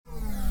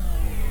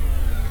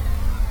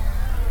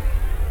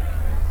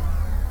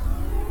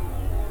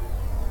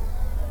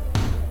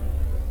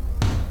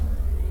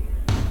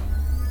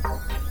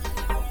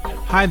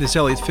Hi, this is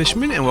Elliot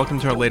Fishman, and welcome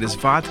to our latest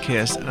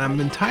vodcast. And I'm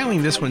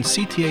entitling this one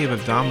CTA of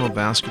Abdominal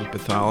Vascular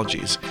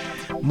Pathologies,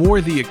 more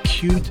the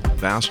acute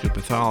vascular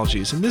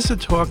pathologies. And this is a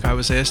talk I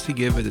was asked to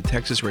give at the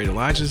Texas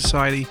Radiological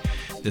Society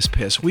this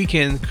past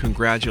weekend.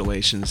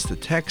 Congratulations to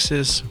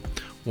Texas,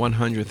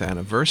 100th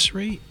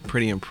anniversary.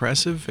 Pretty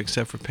impressive,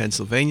 except for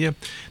Pennsylvania.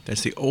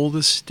 That's the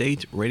oldest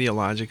state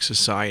radiologic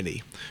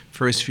society.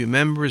 First few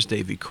members,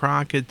 Davy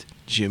Crockett,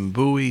 Jim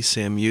Bowie,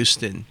 Sam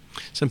Houston.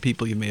 Some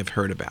people you may have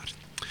heard about.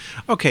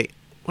 Okay,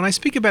 when I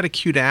speak about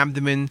acute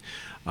abdomen,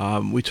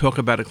 we talk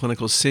about a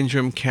clinical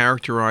syndrome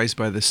characterized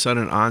by the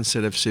sudden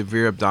onset of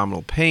severe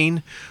abdominal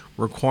pain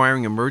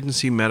requiring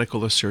emergency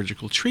medical or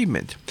surgical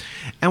treatment.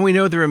 And we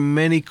know there are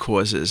many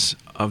causes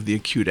of the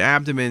acute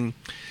abdomen.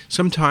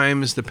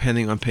 Sometimes,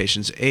 depending on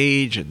patient's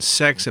age and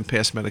sex and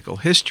past medical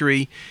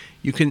history,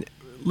 you can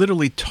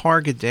literally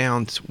target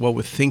down to what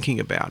we're thinking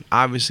about.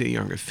 Obviously, a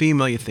younger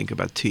female, you think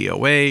about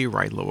TOA,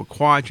 right lower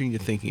quadrant, you're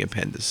thinking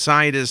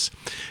appendicitis.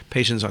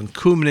 Patients on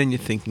Coumadin, you're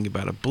thinking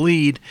about a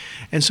bleed.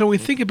 And so when we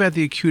think about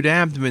the acute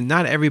abdomen,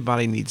 not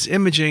everybody needs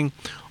imaging,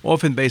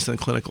 often based on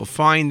clinical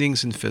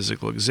findings and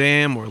physical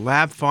exam or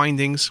lab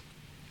findings.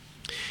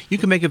 You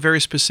can make a very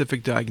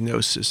specific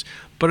diagnosis.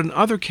 But in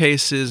other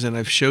cases, and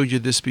I've showed you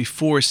this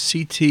before,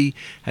 CT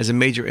has a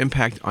major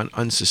impact on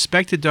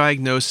unsuspected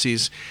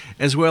diagnoses,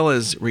 as well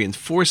as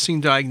reinforcing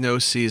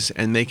diagnoses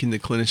and making the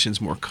clinicians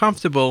more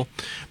comfortable,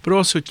 but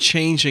also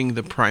changing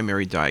the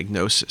primary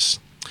diagnosis.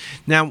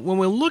 Now, when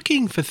we're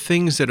looking for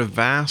things that are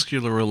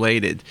vascular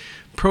related,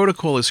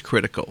 protocol is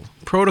critical.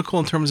 Protocol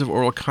in terms of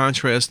oral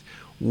contrast,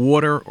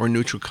 water or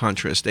neutral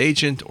contrast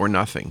agent, or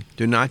nothing.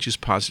 Do not use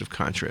positive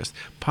contrast.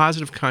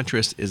 Positive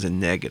contrast is a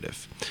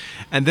negative.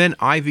 And then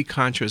IV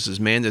contrast is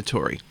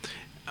mandatory.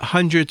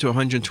 100 to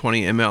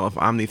 120 ml of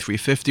Omni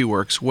 350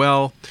 works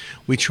well.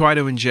 We try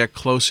to inject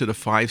closer to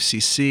 5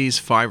 cc's.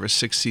 5 or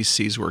 6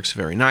 cc's works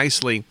very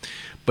nicely.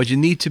 But you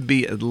need to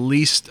be at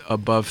least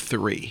above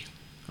 3.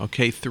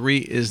 Okay, 3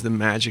 is the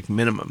magic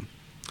minimum.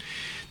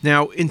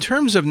 Now, in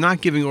terms of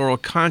not giving oral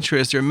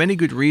contrast, there are many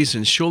good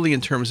reasons. Surely in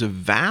terms of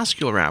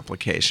vascular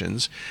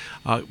applications,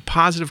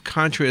 positive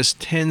contrast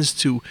tends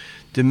to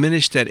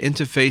diminish that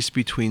interface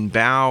between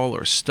bowel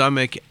or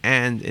stomach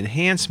and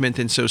enhancement,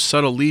 and so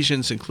subtle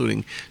lesions,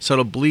 including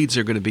subtle bleeds,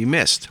 are going to be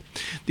missed.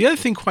 The other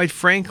thing, quite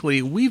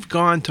frankly, we've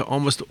gone to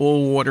almost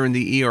all water in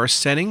the ER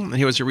setting.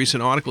 Here was a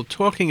recent article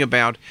talking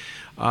about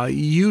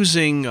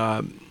using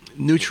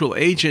neutral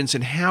agents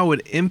and how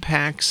it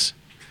impacts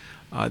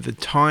the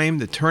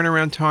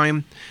turnaround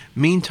time.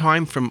 Mean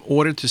time from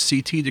order to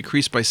CT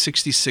decreased by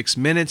 66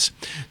 minutes.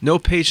 No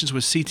patients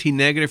with CT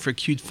negative for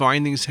acute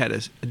findings had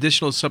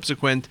additional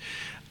subsequent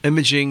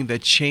imaging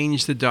that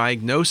changed the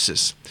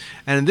diagnosis.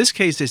 And in this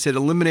case, they said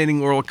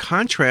eliminating oral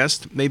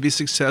contrast may be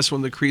successful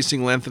in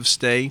decreasing length of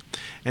stay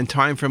and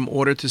time from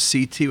order to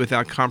CT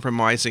without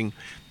compromising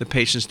the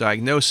patient's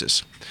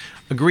diagnosis.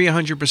 Agree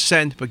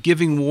 100%, but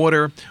giving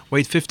water,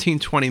 wait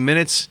 15-20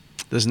 minutes,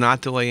 does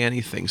not delay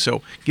anything.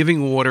 So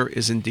giving water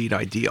is indeed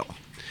ideal.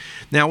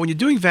 Now, when you're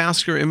doing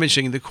vascular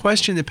imaging, the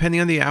question,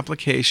 depending on the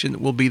application,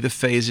 will be the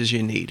phases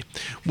you need.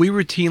 We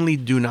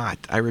routinely do not,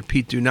 I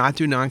repeat, do not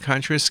do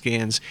non-contrast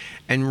scans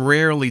and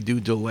rarely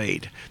do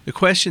delayed. The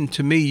question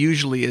to me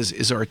usually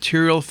is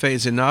arterial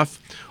phase enough,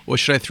 or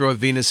should I throw a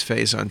venous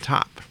phase on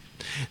top?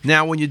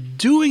 Now, when you're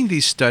doing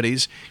these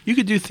studies, you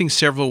can do things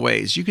several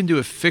ways. You can do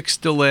a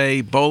fixed delay,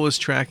 bolus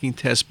tracking,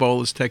 test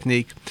bolus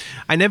technique.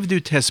 I never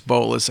do test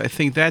bolus. I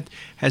think that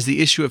has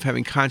the issue of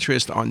having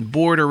contrast on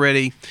board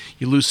already.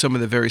 You lose some of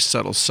the very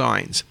subtle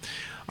signs.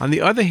 On the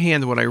other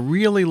hand, what I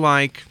really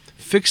like,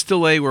 fixed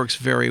delay works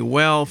very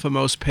well for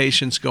most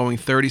patients, going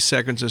 30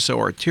 seconds or so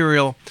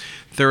arterial,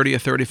 30 or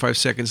 35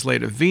 seconds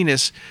later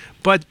venous.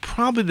 But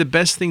probably the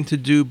best thing to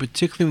do,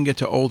 particularly when you get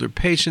to older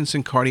patients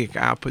and cardiac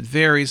output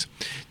varies,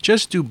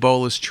 just do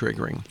bolus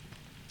triggering.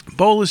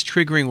 Bolus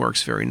triggering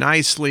works very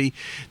nicely.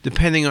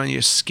 Depending on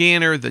your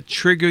scanner, the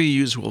trigger you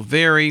use will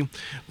vary.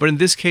 But in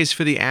this case,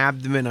 for the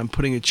abdomen, I'm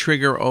putting a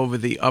trigger over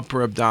the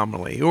upper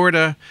abdominal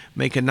aorta,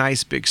 make a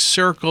nice big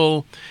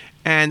circle.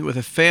 And with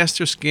a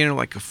faster scanner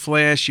like a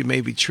flash, you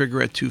maybe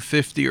trigger at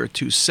 250 or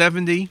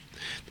 270,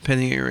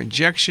 depending on your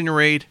injection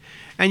rate.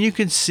 And you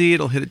can see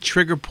it'll hit a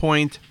trigger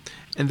point.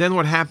 And then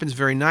what happens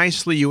very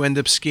nicely, you end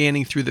up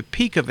scanning through the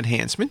peak of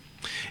enhancement,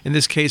 in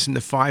this case in the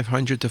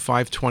 500 to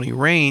 520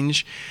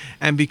 range.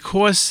 And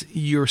because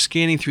you're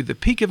scanning through the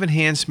peak of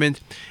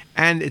enhancement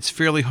and it's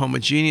fairly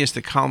homogeneous,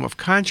 the column of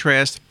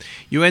contrast,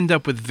 you end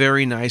up with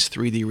very nice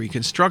 3D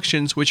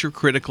reconstructions, which are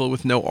critical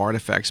with no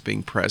artifacts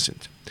being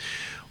present.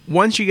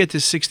 Once you get to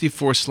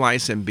 64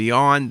 slice and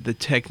beyond, the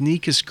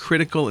technique is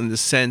critical in the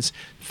sense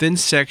thin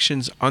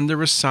sections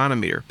under a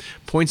sonometer.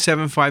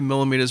 0.75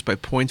 millimeters by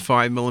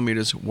 0.5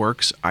 millimeters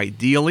works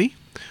ideally,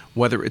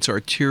 whether it's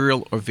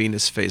arterial or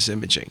venous phase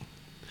imaging.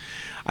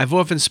 I've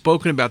often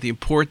spoken about the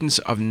importance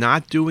of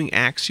not doing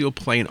axial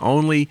plane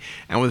only,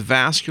 and with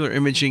vascular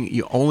imaging,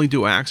 you only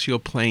do axial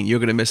plane, you're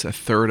going to miss a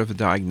third of the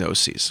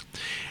diagnoses.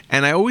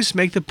 And I always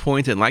make the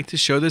point, and like to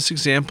show this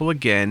example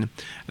again,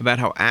 about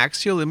how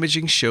axial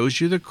imaging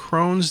shows you the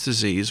Crohn's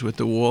disease with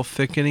the wall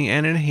thickening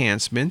and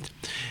enhancement.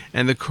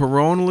 And the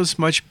coronal is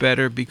much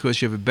better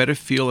because you have a better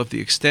feel of the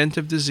extent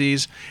of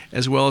disease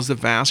as well as the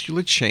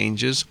vascular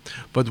changes.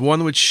 But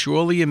one would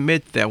surely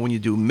admit that when you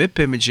do MIP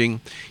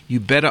imaging,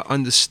 you better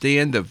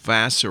understand the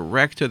vasa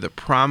recta, the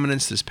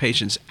prominence, this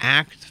patient's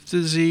active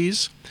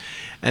disease.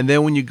 And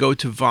then when you go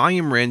to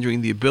volume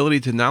rendering, the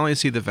ability to not only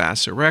see the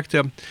vasa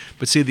recta,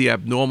 but see the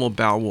abnormal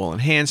bowel wall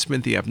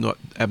enhancement, the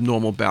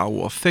abnormal bowel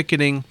wall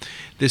thickening.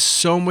 There's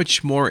so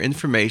much more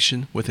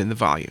information within the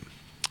volume.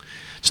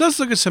 So let's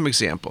look at some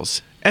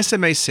examples.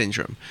 SMA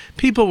syndrome.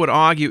 People would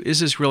argue,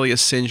 is this really a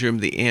syndrome?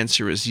 The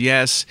answer is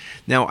yes.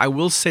 Now, I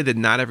will say that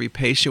not every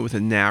patient with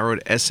a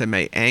narrowed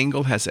SMA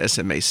angle has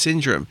SMA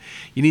syndrome.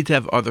 You need to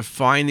have other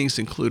findings,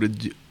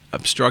 including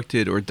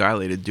obstructed or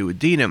dilated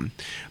duodenum.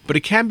 But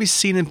it can be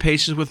seen in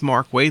patients with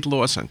marked weight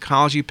loss,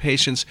 oncology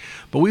patients,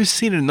 but we've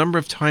seen it a number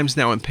of times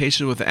now in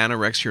patients with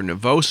anorexia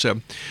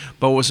nervosa.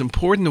 But what was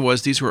important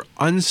was these were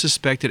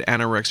unsuspected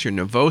anorexia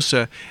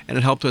nervosa, and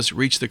it helped us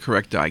reach the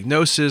correct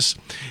diagnosis.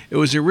 It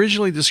was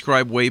originally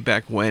described way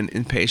back when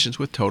in patients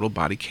with total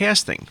body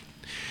casting.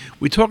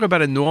 We talk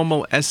about a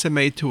normal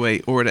SMA to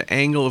aorta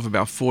angle of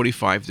about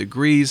 45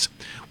 degrees.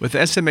 With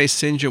SMA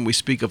syndrome, we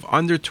speak of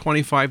under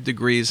 25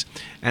 degrees,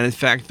 and in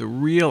fact, the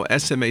real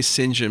SMA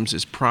syndromes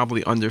is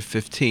probably under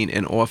 15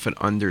 and often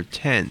under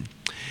 10.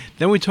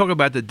 Then we talk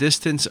about the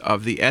distance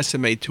of the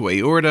SMA to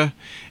aorta,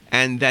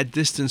 and that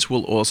distance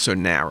will also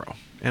narrow.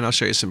 And I'll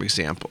show you some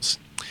examples.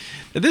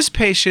 Now, this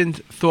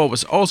patient thought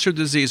was ulcer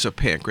disease or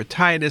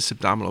pancreatitis,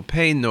 abdominal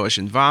pain,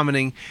 nausea, and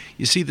vomiting.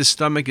 You see the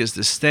stomach is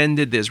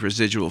distended. There's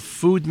residual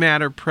food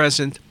matter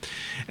present.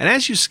 And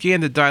as you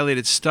scan the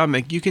dilated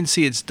stomach, you can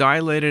see it's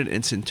dilated in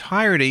its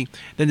entirety.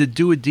 Then the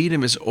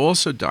duodenum is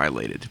also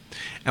dilated.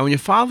 And when you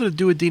follow the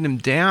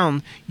duodenum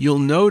down, you'll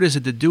notice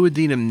that the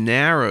duodenum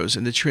narrows,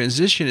 and the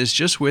transition is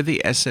just where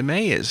the SMA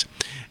is.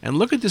 And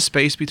look at the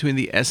space between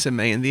the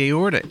SMA and the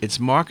aorta. It's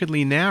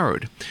markedly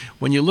narrowed.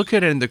 When you look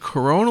at it in the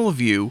coronal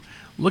view,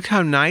 look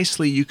how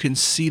nicely you can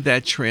see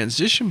that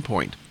transition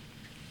point,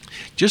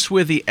 just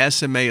where the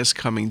SMA is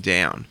coming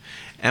down.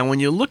 And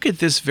when you look at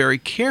this very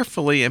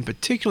carefully, and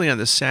particularly on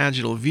the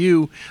sagittal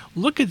view,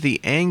 look at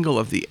the angle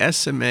of the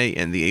SMA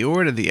and the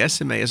aorta. The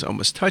SMA is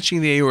almost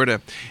touching the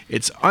aorta.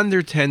 It's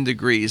under 10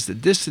 degrees. The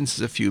distance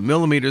is a few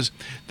millimeters.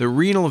 The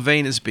renal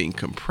vein is being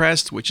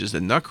compressed, which is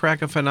the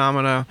nutcracker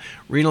phenomena.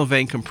 Renal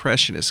vein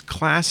compression is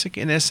classic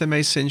in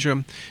SMA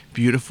syndrome.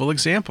 Beautiful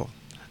example.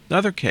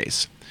 Another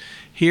case.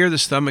 Here the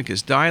stomach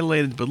is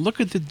dilated, but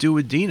look at the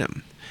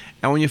duodenum.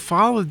 And when you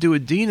follow the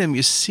duodenum,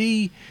 you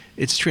see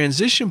its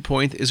transition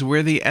point is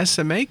where the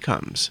SMA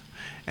comes.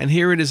 And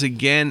here it is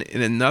again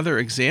in another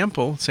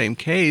example, same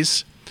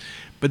case.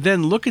 But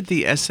then look at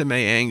the SMA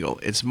angle.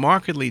 It's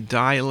markedly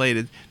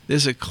dilated.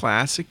 This is a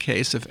classic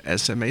case of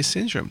SMA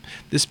syndrome.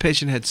 This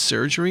patient had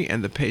surgery,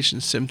 and the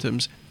patient's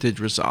symptoms did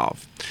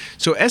resolve.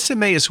 So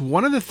SMA is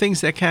one of the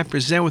things that can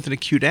present with an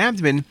acute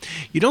abdomen.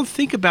 You don't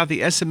think about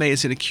the SMA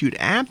as an acute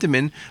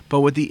abdomen, but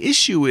what the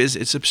issue is,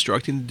 it's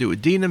obstructing the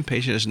duodenum.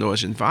 Patient has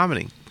nausea and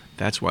vomiting.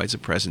 That's why it's a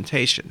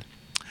presentation.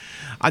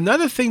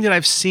 Another thing that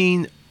I've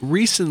seen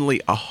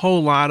recently a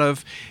whole lot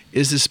of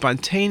is the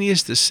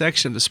spontaneous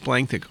dissection of the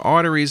splanchnic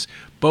arteries,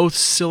 both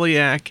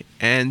celiac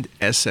and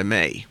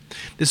SMA.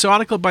 This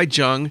article by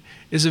Jung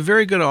is a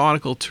very good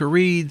article to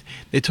read.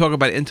 They talk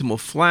about intimal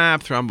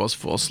flap, thrombosed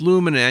false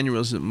lumen, and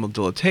aneurysmal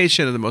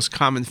dilatation are the most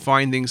common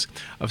findings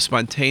of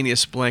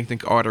spontaneous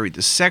splanchnic artery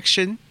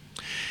dissection.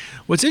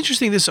 What's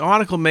interesting, this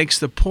article makes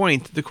the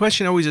point, the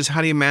question always is,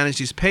 how do you manage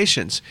these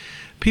patients?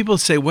 People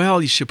say,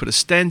 well, you should put a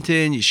stent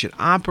in, you should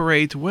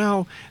operate.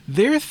 Well,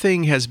 their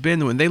thing has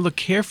been, when they look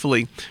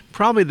carefully,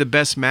 probably the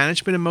best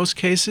management in most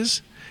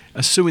cases,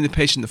 assuming the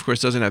patient, of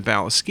course, doesn't have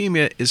bowel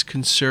ischemia, is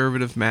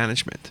conservative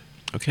management.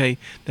 Okay,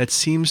 that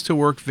seems to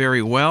work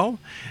very well.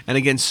 And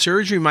again,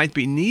 surgery might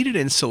be needed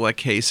in select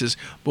cases,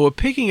 but we're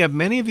picking up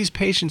many of these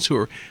patients who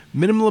are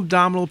minimal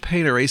abdominal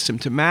pain or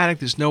asymptomatic.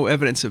 There's no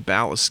evidence of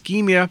bowel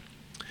ischemia.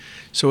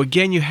 So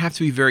again, you have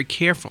to be very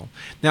careful.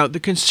 Now, the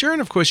concern,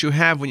 of course, you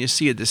have when you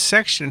see a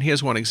dissection, and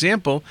here's one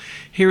example.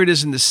 Here it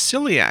is in the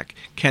celiac.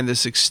 Can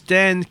this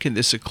extend? Can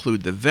this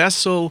occlude the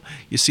vessel?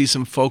 You see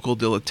some focal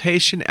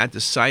dilatation at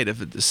the site of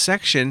the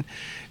dissection.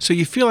 So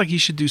you feel like you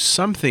should do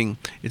something.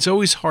 It's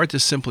always hard to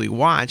simply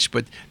watch,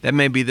 but that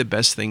may be the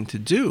best thing to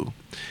do.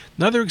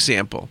 Another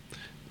example,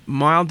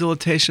 mild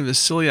dilatation of the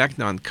celiac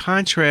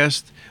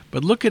non-contrast,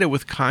 but look at it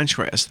with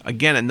contrast.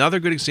 Again, another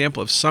good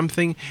example of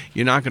something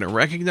you're not going to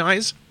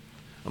recognize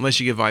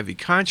unless you give IV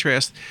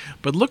contrast.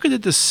 But look at the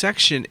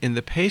dissection in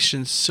the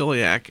patient's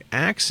celiac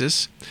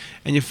axis,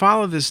 and you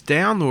follow this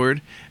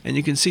downward, and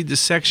you can see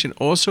dissection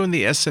also in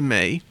the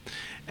SMA.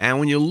 And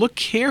when you look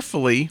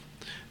carefully,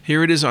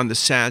 here it is on the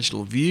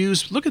sagittal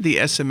views. Look at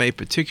the SMA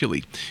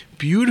particularly.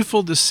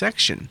 Beautiful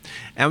dissection.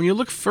 And when you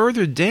look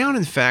further down,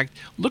 in fact,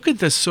 look at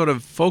the sort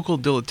of focal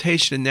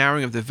dilatation and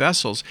narrowing of the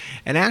vessels.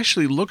 It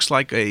actually looks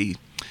like a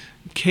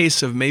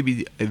case of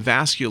maybe a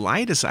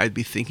vasculitis I'd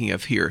be thinking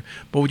of here.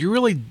 But what you're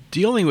really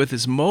dealing with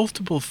is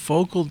multiple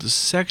focal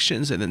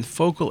dissections and then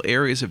focal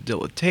areas of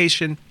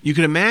dilatation. You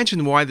can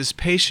imagine why this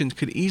patient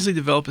could easily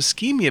develop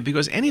ischemia,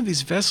 because any of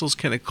these vessels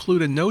can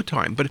occlude in no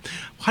time. But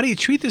how do you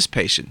treat this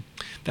patient?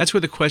 That's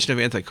where the question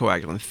of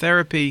anticoagulant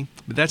therapy,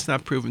 but that's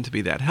not proven to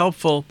be that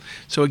helpful.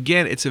 So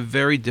again, it's a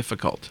very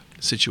difficult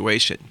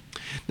situation.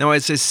 Now,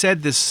 as I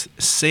said, this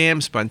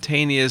SAM,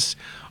 spontaneous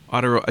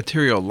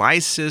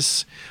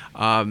arteriolysis,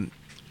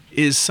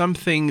 is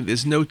something,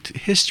 there's no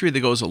history that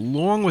goes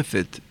along with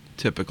it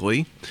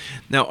typically.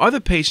 Now, other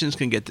patients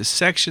can get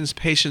dissections.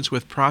 Patients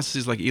with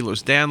processes like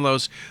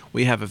Ehlers-Danlos,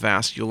 we have a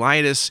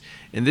vasculitis.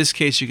 In this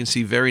case, you can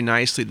see very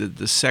nicely the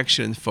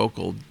dissection and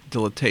focal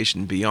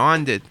dilatation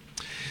beyond it.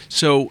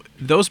 So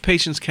those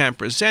patients can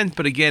present,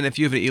 but again, if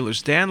you have an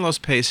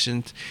Ehlers-Danlos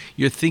patient,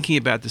 you're thinking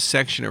about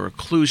dissection or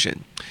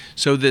occlusion.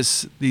 So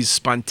these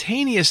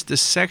spontaneous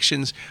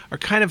dissections are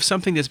kind of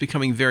something that's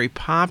becoming very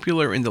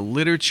popular in the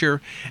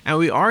literature, and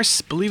we are,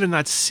 believe it or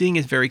not, seeing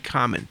it very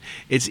common.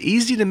 It's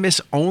easy to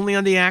miss only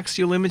on the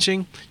axial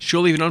imaging.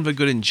 Surely if you don't have a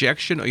good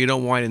injection or you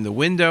don't widen the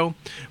window,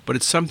 but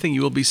it's something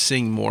you will be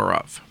seeing more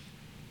of.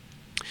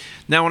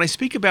 Now, when I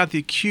speak about the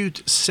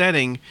acute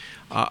setting,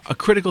 a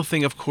critical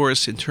thing, of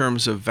course, in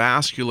terms of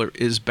vascular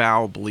is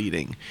bowel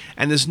bleeding.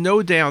 And there's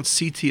no doubt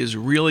CT is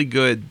really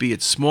good, be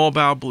it small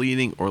bowel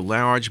bleeding or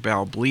large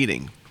bowel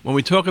bleeding. When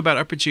we talk about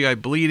upper GI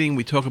bleeding,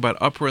 we talk about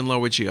upper and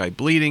lower GI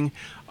bleeding.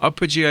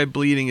 Upper GI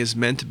bleeding is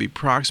meant to be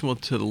proximal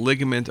to the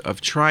ligament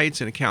of Treitz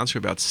and accounts for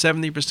about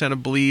 70%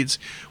 of bleeds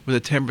with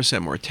a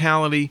 10%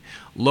 mortality.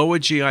 Lower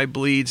GI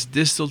bleeds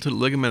distal to the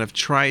ligament of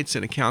Treitz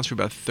and accounts for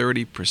about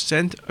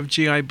 30% of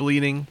GI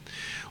bleeding.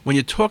 When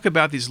you talk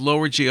about these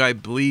lower GI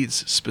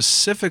bleeds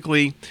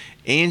specifically,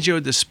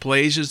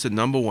 angiodysplasia is the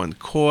number one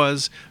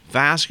cause.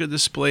 Vascular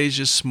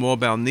dysplasia, small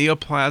bowel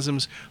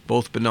neoplasms,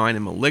 both benign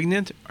and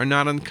malignant, are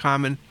not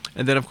uncommon.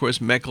 And then, of course,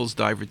 Meckel's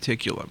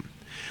diverticulum.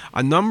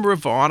 A number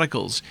of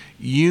articles,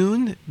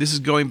 Yoon, this is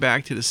going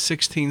back to the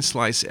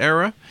 16-slice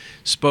era,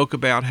 spoke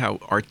about how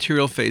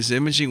arterial phase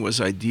imaging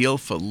was ideal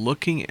for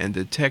looking and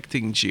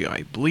detecting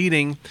GI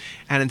bleeding.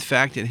 And in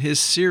fact, in his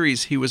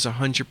series, he was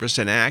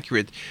 100%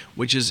 accurate,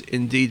 which is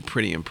indeed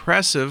pretty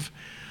impressive.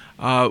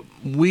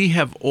 We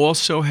have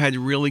also had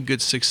really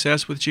good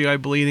success with GI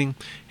bleeding.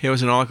 Here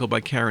was an article by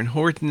Karen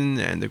Horton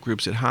and the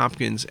groups at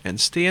Hopkins and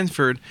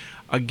Stanford,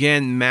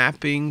 again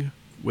mapping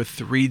with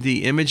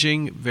 3D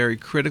imaging, very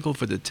critical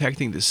for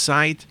detecting the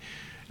site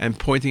and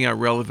pointing out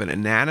relevant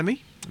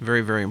anatomy,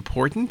 very, very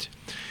important.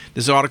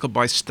 This article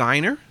by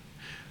Steiner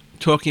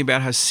talking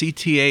about how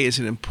CTA is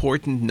an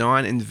important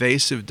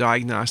non-invasive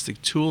diagnostic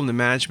tool in the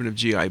management of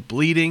GI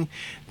bleeding,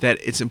 that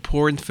it's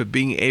important for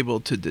being able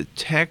to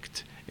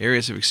detect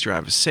areas of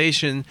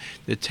extravasation,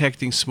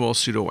 detecting small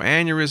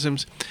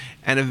pseudoaneurysms,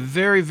 and a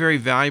very, very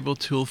valuable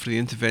tool for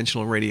the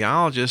interventional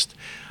radiologist,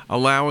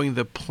 allowing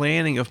the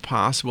planning of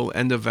possible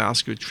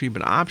endovascular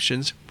treatment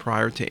options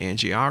prior to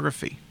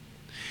angiography.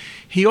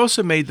 He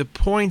also made the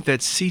point that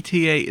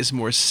CTA is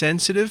more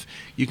sensitive.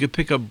 You can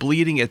pick up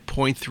bleeding at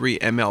 0.3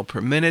 ml per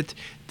minute.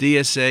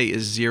 DSA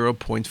is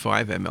 0.5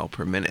 ml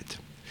per minute.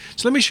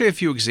 So let me show you a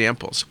few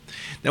examples.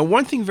 Now,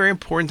 one thing very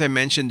important I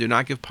mentioned, do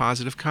not give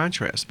positive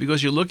contrast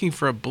because you're looking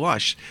for a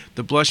blush.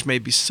 The blush may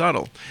be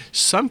subtle.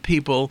 Some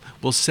people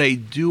will say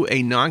do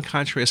a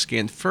non-contrast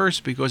scan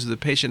first because if the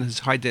patient has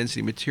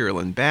high-density material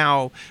in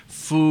bowel,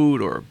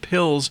 food, or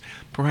pills,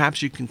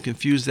 perhaps you can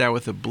confuse that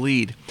with a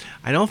bleed.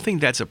 I don't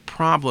think that's a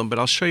problem, but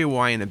I'll show you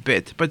why in a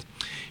bit. But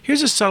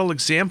here's a subtle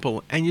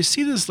example, and you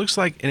see this looks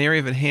like an area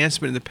of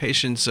enhancement in the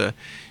patient's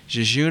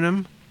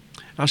jejunum.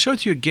 I'll show it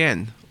to you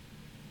again.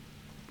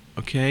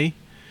 Okay,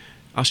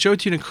 I'll show it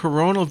to you in a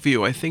coronal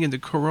view. I think in the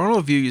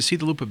coronal view, you see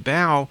the loop of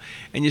bowel,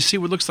 and you see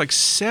what looks like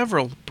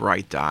several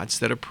bright dots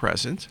that are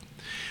present.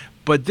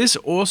 But this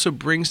also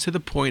brings to the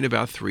point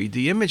about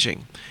 3D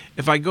imaging.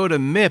 If I go to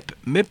MIP,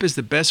 MIP is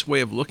the best way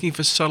of looking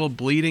for subtle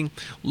bleeding.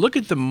 Look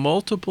at the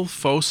multiple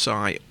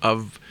foci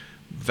of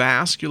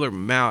vascular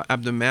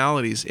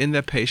abnormalities in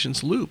that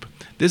patient's loop.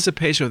 This is a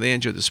patient with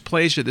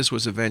angiodysplasia. This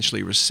was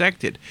eventually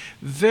resected.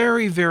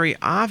 Very, very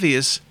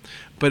obvious,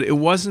 but it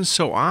wasn't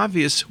so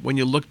obvious when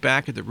you look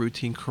back at the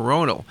routine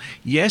coronal.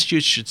 Yes,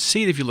 you should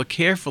see it if you look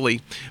carefully,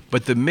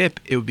 but the MIP,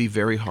 it would be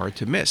very hard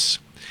to miss.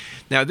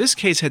 Now, this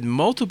case had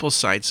multiple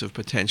sites of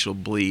potential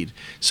bleed.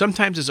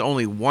 Sometimes it's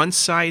only one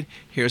site.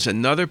 Here's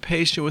another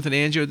patient with an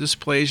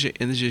angiodysplasia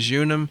in the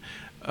jejunum,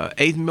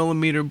 8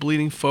 millimeter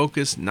bleeding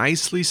focus,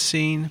 nicely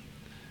seen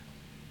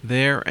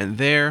there and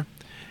there.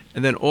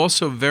 And then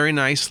also very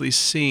nicely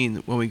seen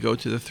when we go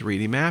to the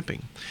 3D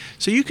mapping.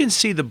 So you can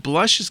see the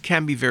blushes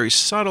can be very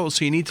subtle,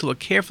 so you need to look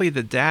carefully at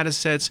the data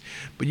sets,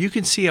 but you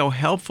can see how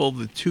helpful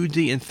the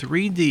 2D and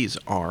 3Ds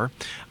are.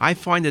 I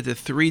find that the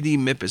 3D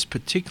MIP is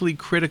particularly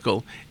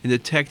critical in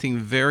detecting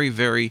very,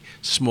 very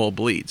small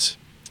bleeds.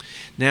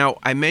 Now,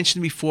 I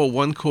mentioned before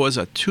one cause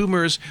are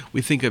tumors.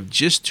 We think of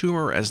GIST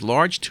tumor as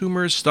large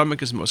tumors.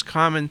 Stomach is most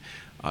common.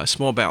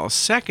 small bowel is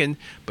second,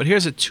 but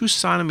here's a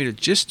 2-centimeter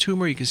GIST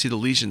tumor. You can see the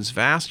lesion's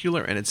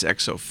vascular and it's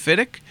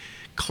exophytic,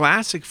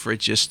 classic for a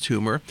GIST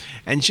tumor,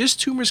 and GIST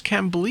tumors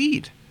can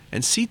bleed,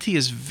 and CT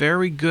is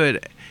very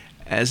good,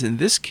 as in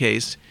this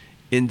case,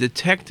 in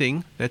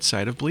detecting that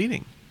site of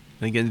bleeding.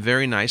 And again,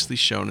 very nicely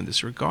shown in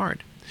this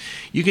regard.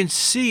 You can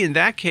see in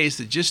that case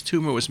the GIST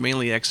tumor was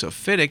mainly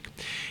exophytic.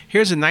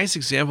 Here's a nice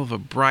example of a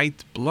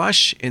bright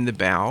blush in the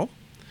bowel.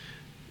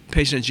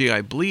 Patient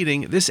had GI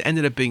bleeding. This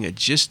ended up being a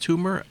GIST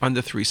tumor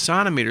under 3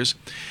 centimeters.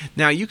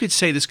 Now, you could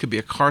say this could be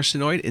a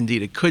carcinoid.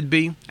 Indeed, it could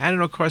be.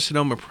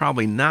 Adenocarcinoma,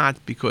 probably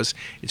not, because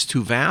it's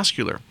too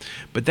vascular.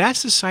 But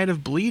that's the site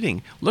of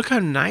bleeding. Look how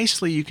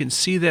nicely you can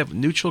see that with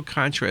neutral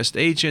contrast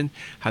agent,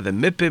 how the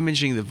MIP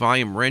imaging, the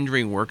volume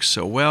rendering works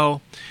so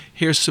well.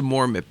 Here's some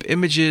more MIP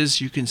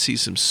images. You can see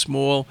some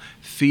small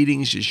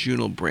feeding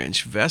jejunal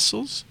branch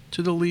vessels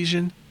to the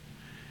lesion.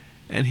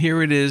 And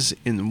here it is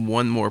in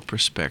one more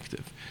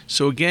perspective.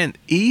 So again,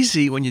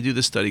 easy when you do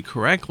the study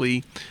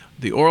correctly.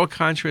 The oral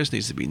contrast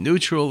needs to be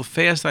neutral,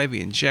 fast IV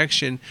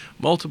injection,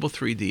 multiple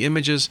 3D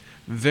images.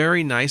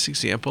 Very nice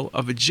example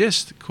of a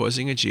GIST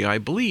causing a GI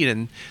bleed,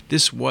 and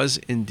this was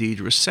indeed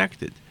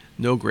resected.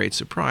 No great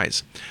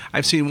surprise.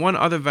 I've seen one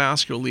other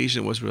vascular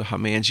lesion was with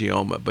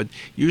hemangioma, but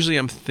usually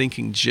I'm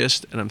thinking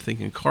GIST and I'm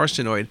thinking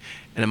carcinoid,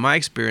 and in my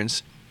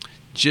experience,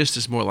 GIST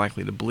is more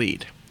likely to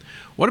bleed.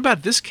 What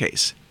about this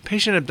case?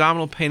 Patient had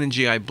abdominal pain and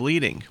GI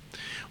bleeding.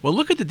 Well,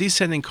 look at the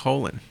descending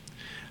colon.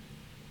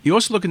 You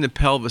also look in the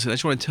pelvis, and I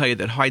just want to tell you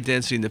that high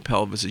density in the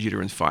pelvis is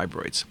uterine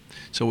fibroids.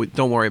 So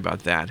don't worry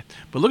about that.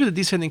 But look at the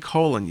descending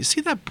colon. You see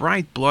that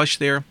bright blush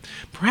there?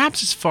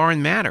 Perhaps it's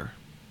foreign matter.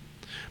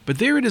 But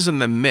there it is on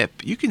the MIP.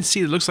 You can see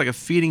it looks like a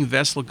feeding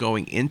vessel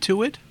going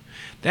into it.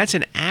 That's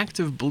an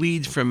active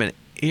bleed from an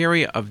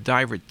area of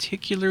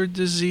diverticular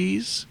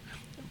disease,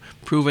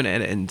 proven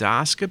at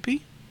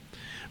endoscopy.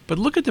 But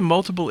look at the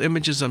multiple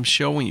images I'm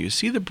showing you.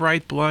 See the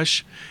bright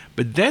blush?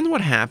 But then what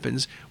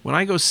happens, when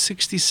I go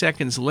 60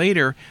 seconds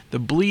later, the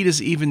bleed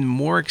is even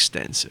more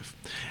extensive.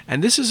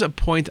 And this is a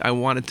point I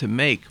wanted to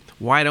make,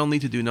 why I don't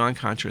need to do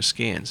non-contrast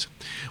scans.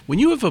 When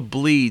you have a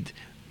bleed,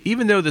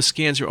 even though the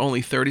scans are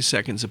only 30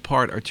 seconds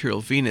apart, arterial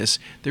venous,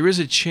 there is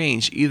a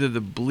change. Either the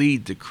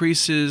bleed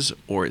decreases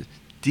or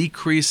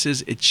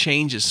decreases. It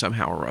changes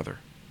somehow or other.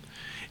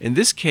 In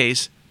this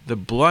case, the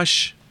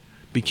blush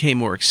became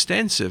more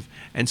extensive,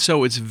 and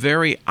so it's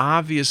very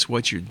obvious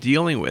what you're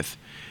dealing with.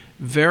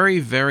 Very,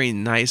 very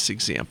nice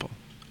example,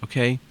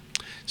 okay?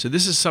 So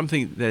this is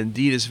something that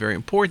indeed is very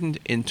important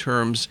in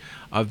terms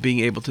of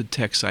being able to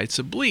detect sites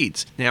of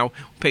bleeds. Now,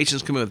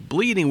 patients come in with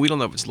bleeding, we don't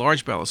know if it's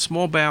large bowel or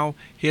small bowel.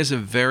 Here's a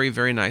very,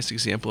 very nice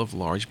example of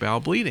large bowel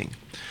bleeding.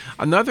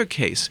 Another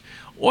case,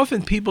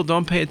 often people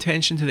don't pay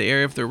attention to the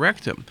area of the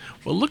rectum.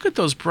 Well, look at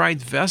those bright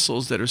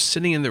vessels that are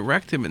sitting in the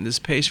rectum in this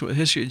patient with a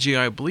history of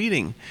GI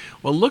bleeding.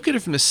 Well, look at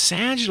it from the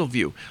sagittal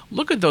view.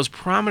 Look at those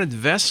prominent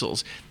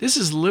vessels. This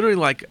is literally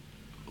like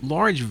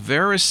large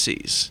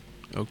varices,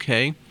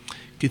 okay?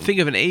 You can think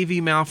of an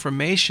AV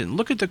malformation.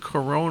 Look at the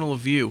coronal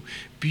view.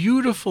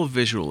 Beautiful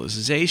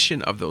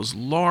visualization of those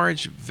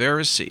large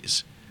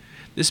varices.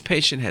 This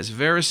patient has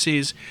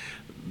varices.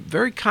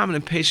 Very common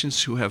in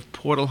patients who have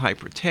portal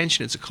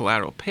hypertension. It's a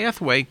collateral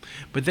pathway,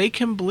 but they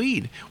can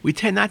bleed. We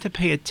tend not to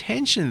pay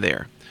attention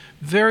there.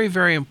 Very,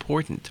 very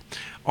important.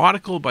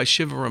 Article by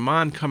Shiva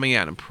Raman coming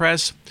out in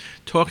press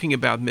talking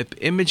about MIP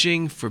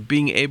imaging for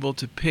being able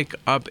to pick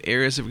up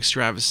areas of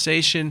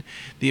extravasation,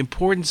 the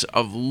importance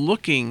of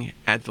looking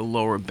at the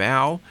lower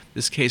bowel.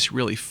 This case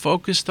really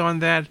focused on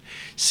that.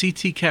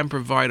 CT can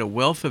provide a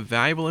wealth of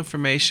valuable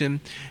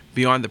information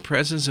beyond the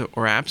presence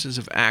or absence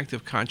of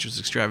active conscious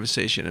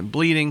extravasation and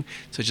bleeding,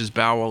 such as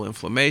bowel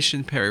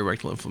inflammation,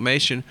 perirectal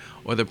inflammation,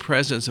 or the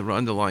presence of an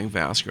underlying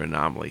vascular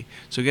anomaly.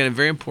 So again, a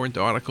very important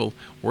article,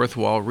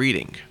 worthwhile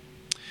reading.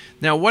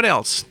 Now, what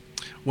else?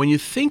 When you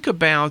think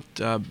about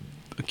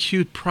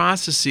acute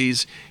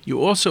processes,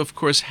 you also, of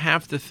course,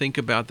 have to think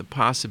about the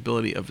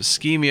possibility of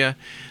ischemia.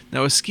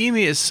 Now,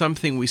 ischemia is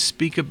something we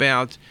speak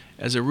about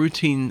as a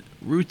routine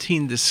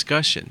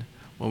discussion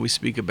when we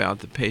speak about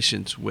the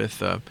patients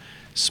with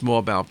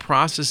small bowel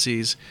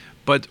processes.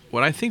 But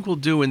what I think we'll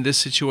do in this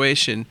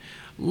situation,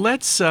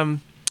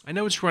 I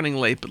know it's running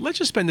late, but let's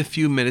just spend a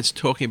few minutes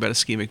talking about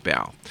ischemic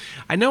bowel.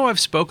 I know I've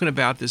spoken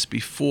about this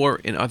before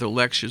in other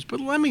lectures,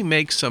 but let me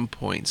make some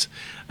points.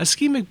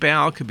 Ischemic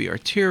bowel could be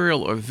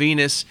arterial or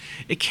venous.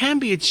 It can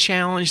be a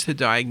challenge to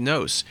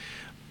diagnose.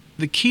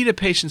 The key to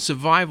patient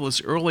survival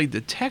is early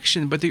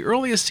detection, but the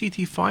earliest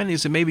CT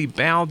findings are maybe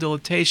bowel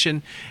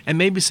dilatation and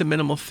maybe some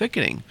minimal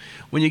thickening.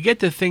 When you get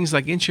to things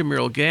like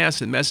intramural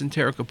gas and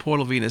mesenteric or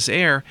portal venous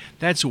air,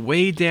 that's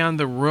way down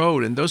the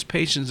road, and those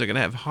patients are going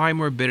to have high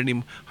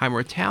morbidity, high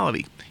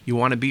mortality. You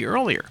want to be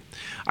earlier.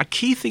 A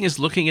key thing is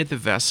looking at the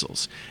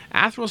vessels.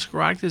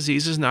 Atherosclerotic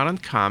disease is not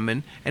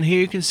uncommon, and here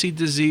you can see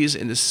disease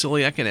in the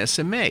celiac and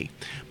SMA.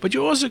 But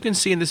you also can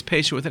see in this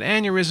patient with an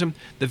aneurysm,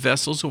 the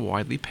vessels are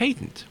widely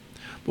patent.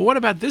 But what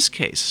about this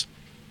case?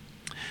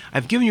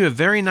 I've given you a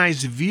very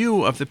nice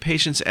view of the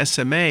patient's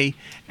SMA,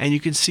 and you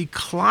can see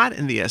clot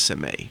in the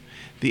SMA.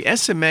 The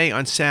SMA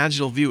on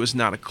sagittal view is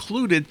not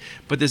occluded,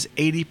 but there's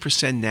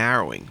 80%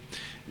 narrowing.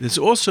 There's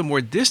also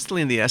more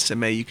distally in the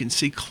SMA, you can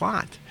see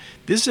clot.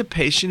 This is a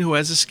patient who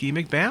has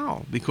ischemic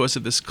bowel because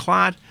of this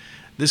clot.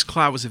 This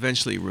clot was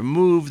eventually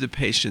removed. The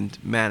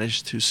patient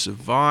managed to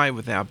survive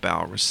without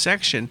bowel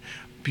resection.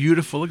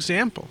 Beautiful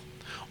example.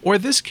 Or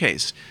this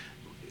case,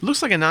 it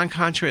looks like a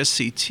non-contrast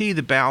CT.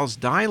 The bowel's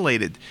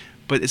dilated,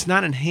 but it's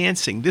not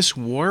enhancing. This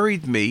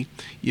worried me.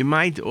 You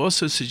might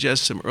also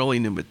suggest some early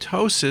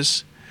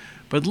pneumatosis.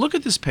 But look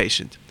at this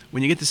patient.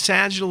 When you get the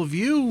sagittal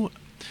view,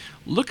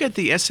 look at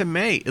the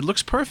SMA. It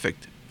looks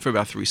perfect for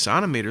about 3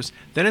 centimeters.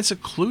 Then it's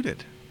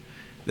occluded.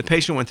 The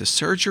patient went to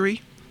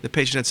surgery. The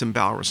patient had some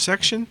bowel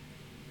resection.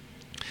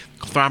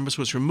 Thrombus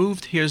was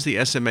removed. Here's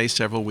the SMA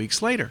several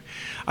weeks later.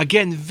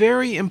 Again,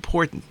 very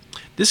important.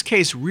 This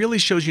case really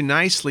shows you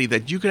nicely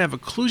that you can have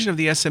occlusion of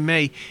the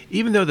SMA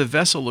even though the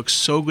vessel looks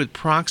so good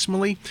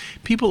proximally.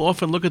 People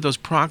often look at those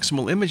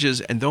proximal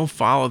images and don't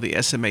follow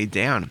the SMA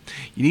down.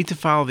 You need to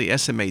follow the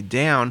SMA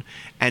down,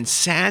 and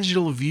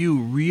sagittal view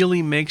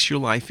really makes your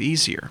life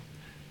easier.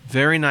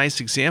 Very nice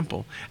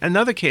example.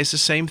 Another case, the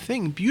same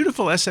thing.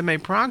 Beautiful SMA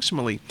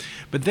proximally,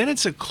 but then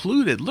it's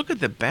occluded. Look at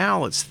the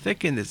bowel. It's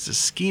thickened. It's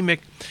ischemic.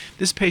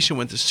 This patient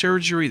went to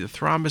surgery. The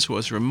thrombus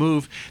was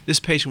removed. This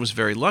patient was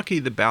very lucky.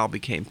 The bowel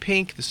became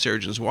pink. The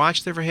surgeons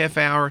watched every half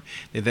hour.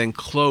 They then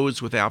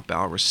closed without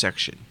bowel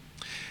resection.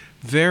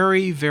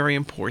 Very, very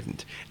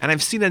important. And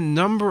I've seen a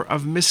number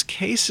of missed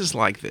cases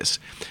like this.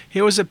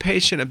 Here was a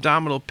patient,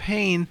 abdominal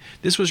pain.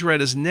 This was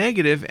read as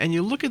negative, and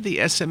you look at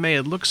the SMA,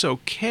 it looks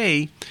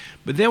okay,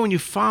 but then when you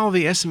follow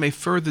the SMA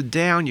further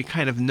down, you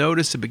kind of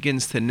notice it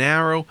begins to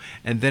narrow,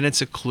 and then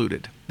it's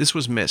occluded. This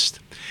was missed.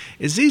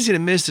 It's easy to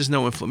miss. There's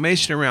no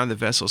inflammation around. The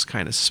vessel's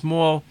kind of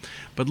small.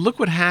 But look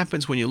what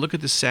happens when you look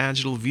at the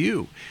sagittal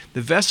view.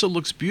 The vessel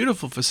looks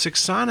beautiful for 6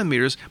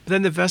 centimeters, but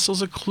then the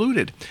vessel's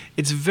occluded.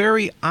 It's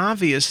very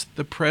obvious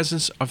the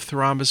presence of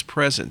thrombus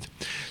present.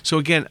 So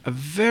again, a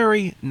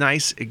very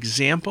nice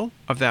example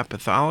of that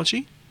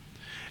pathology.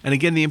 And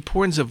again, the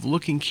importance of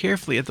looking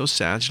carefully at those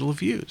sagittal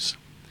views.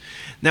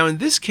 Now, in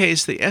this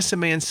case, the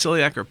SMA and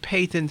celiac are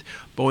patent,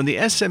 but when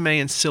the SMA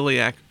and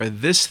celiac are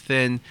this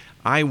thin,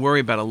 I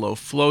worry about a low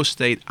flow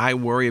state. I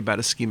worry about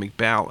ischemic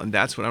bowel, and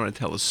that's what I'm going to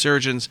tell the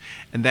surgeons,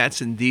 and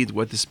that's indeed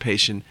what this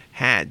patient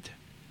had.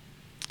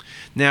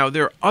 Now,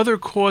 there are other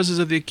causes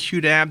of the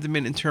acute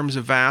abdomen in terms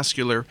of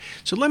vascular,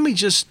 so let me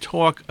just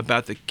talk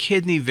about the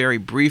kidney very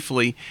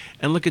briefly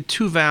and look at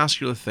 2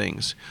 vascular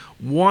things.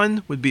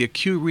 One would be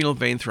acute renal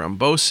vein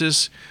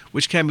thrombosis,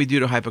 which can be due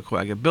to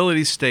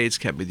hypercoagulability states,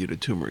 can be due to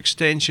tumor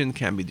extension,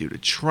 can be due to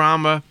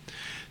trauma.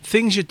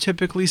 Things you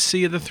typically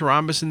see are the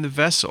thrombus in the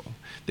vessel.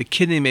 The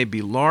kidney may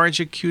be large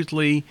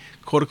acutely,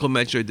 cortical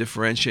medullary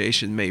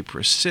differentiation may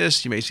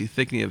persist, you may see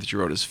thickening of the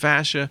Gerota's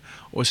fascia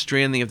or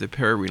stranding of the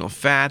perirenal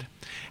fat.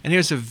 And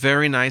here's a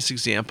very nice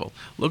example.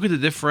 Look at the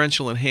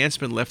differential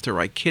enhancement left to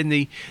right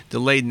kidney,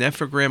 delayed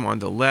nephrogram on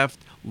the left,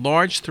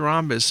 large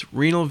thrombus,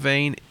 renal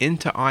vein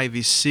into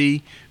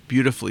IVC,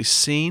 beautifully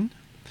seen.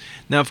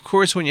 Now, of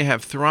course, when you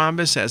have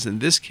thrombus, as in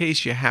this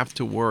case, you have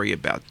to worry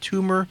about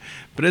tumor.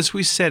 But as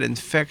we said,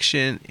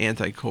 infection,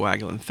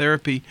 anticoagulant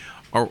therapy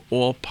are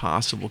all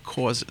possible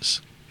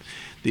causes.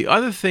 The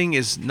other thing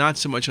is not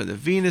so much on the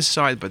venous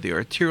side, but the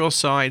arterial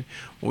side.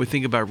 When we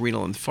think about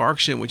renal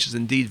infarction, which is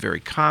indeed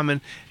very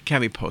common, it can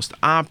be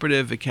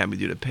post-operative, it can be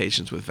due to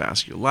patients with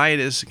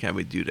vasculitis, it can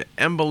be due to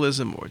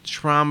embolism or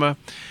trauma.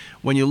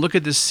 When you look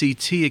at the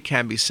CT, it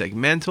can be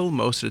segmental.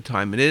 Most of the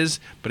time it is,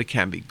 but it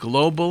can be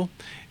global.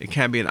 It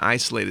can be an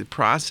isolated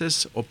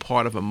process or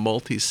part of a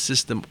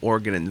multi-system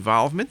organ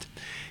involvement.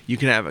 You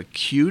can have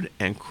acute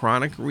and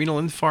chronic renal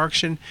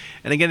infarction.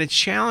 And again, it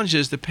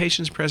challenges the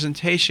patient's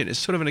presentation. It's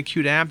sort of an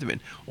acute abdomen,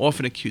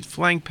 often acute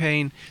flank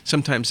pain,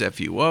 sometimes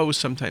FUO,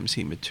 sometimes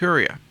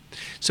hematuria.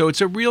 So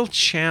it's a real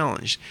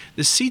challenge.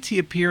 The CT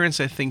appearance,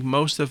 I think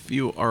most of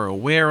you are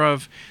aware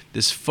of,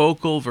 this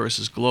focal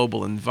versus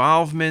global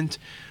involvement.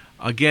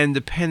 Again,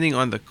 depending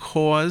on the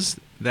cause,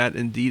 that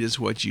indeed is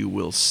what you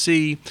will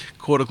see.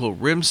 Cortical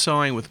rim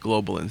sign with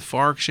global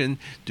infarction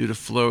due to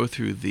flow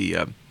through the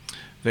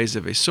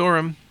vasa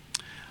vasorum.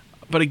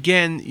 But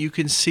again, you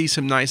can see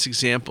some nice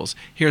examples.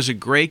 Here's a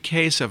great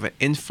case of an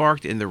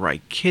infarct in the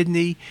right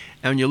kidney.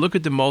 And when you look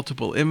at the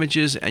multiple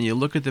images and you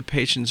look at the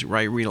patient's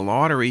right renal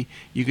artery,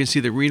 you can see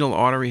the renal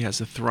artery has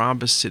a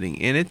thrombus sitting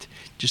in it.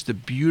 Just a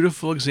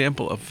beautiful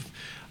example of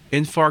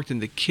infarct in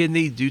the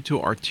kidney due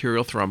to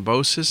arterial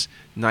thrombosis,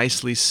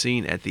 nicely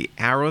seen at the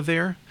arrow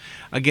there.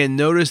 Again,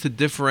 notice the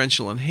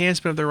differential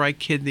enhancement of the right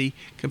kidney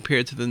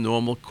compared to the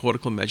normal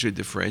cortical medullary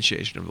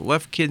differentiation of the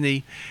left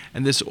kidney,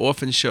 and this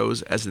often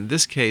shows, as in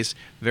this case,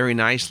 very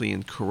nicely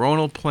in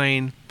coronal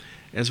plane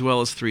as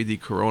well as 3D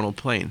coronal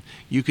plane.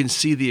 You can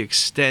see the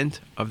extent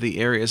of the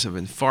areas of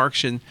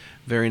infarction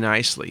very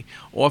nicely.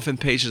 Often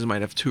patients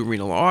might have 2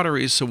 renal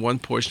arteries, so one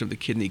portion of the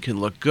kidney can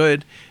look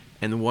good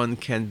and one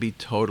can be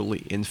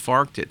totally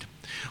infarcted.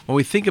 When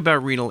we think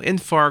about renal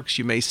infarcts,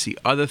 you may see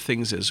other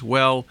things as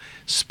well.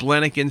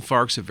 Splenic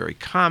infarcts are very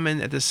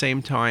common at the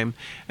same time.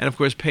 And of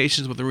course,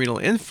 patients with renal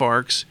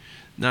infarcts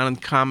not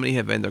uncommonly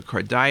have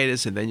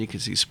endocarditis, and then you can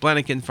see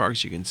splenic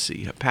infarcts, you can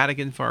see hepatic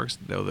infarcts,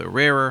 though they're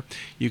rarer,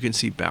 you can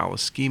see bowel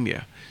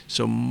ischemia.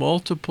 So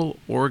multiple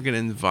organ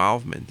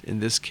involvement, in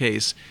this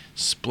case,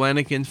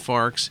 splenic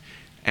infarcts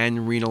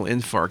and renal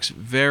infarcts,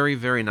 very,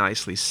 very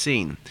nicely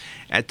seen.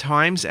 At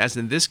times, as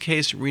in this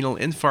case, renal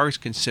infarcts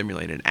can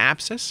simulate an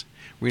abscess.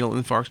 Renal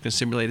infarcts can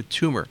simulate a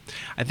tumor.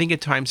 I think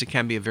at times it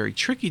can be a very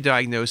tricky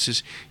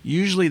diagnosis.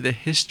 Usually the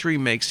history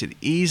makes it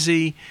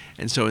easy.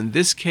 And so in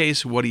this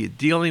case, what are you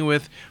dealing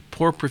with?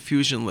 Poor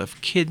perfusion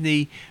left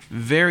kidney,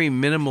 very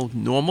minimal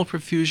normal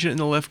perfusion in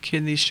the left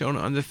kidney shown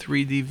on the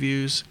 3D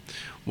views.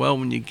 Well,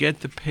 when you get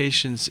the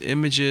patient's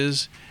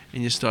images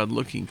and you start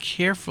looking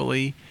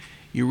carefully,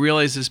 you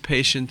realize this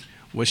patient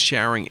was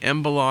showering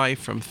emboli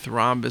from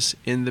thrombus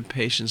in the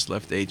patient's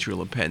left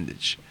atrial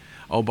appendage.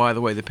 Oh, by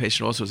the way, the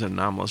patient also has an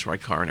anomalous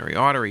right coronary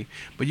artery,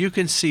 but you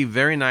can see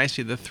very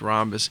nicely the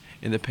thrombus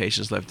in the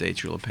patient's left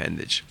atrial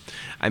appendage.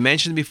 I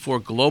mentioned before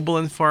global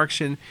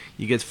infarction.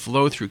 You get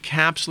flow through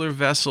capsular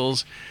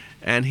vessels,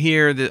 and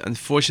here,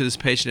 unfortunately, this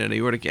patient had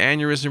aortic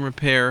aneurysm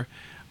repair.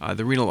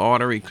 The renal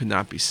artery could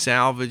not be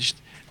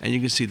salvaged, and you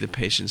can see the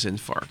patient's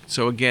infarct.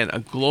 So again, a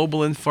global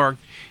infarct,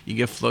 you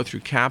get flow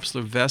through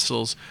capsular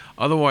vessels.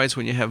 Otherwise,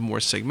 when you have more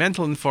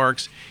segmental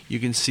infarcts, you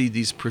can see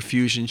these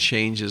perfusion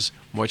changes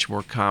much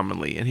more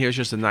commonly. And here's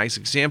just a nice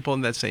example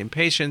in that same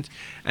patient,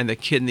 and the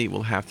kidney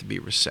will have to be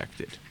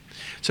resected.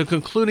 So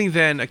concluding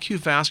then, acute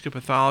vascular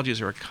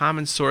pathologies are a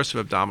common source of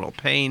abdominal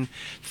pain.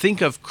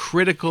 Think of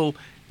critical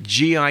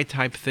GI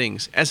type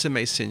things,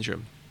 SMA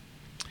syndrome,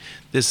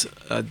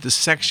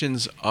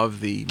 dissections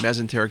of the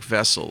mesenteric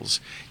vessels,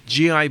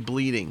 GI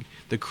bleeding,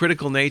 the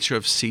critical nature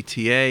of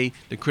CTA,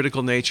 the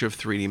critical nature of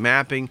 3D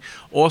mapping.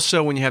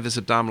 Also, when you have this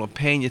abdominal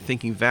pain, you're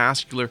thinking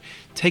vascular,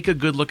 take a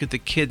good look at the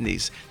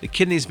kidneys. The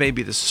kidneys may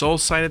be the sole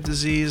site of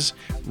disease,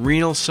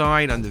 renal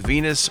side on the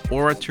venous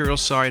or arterial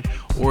side,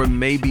 or it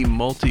may be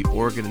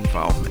multi-organ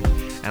involvement.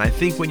 And I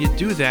think when you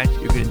do that,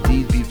 you're going to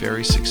indeed be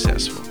very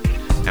successful.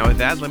 Now with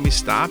that, let me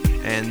stop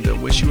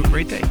and wish you a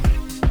great day.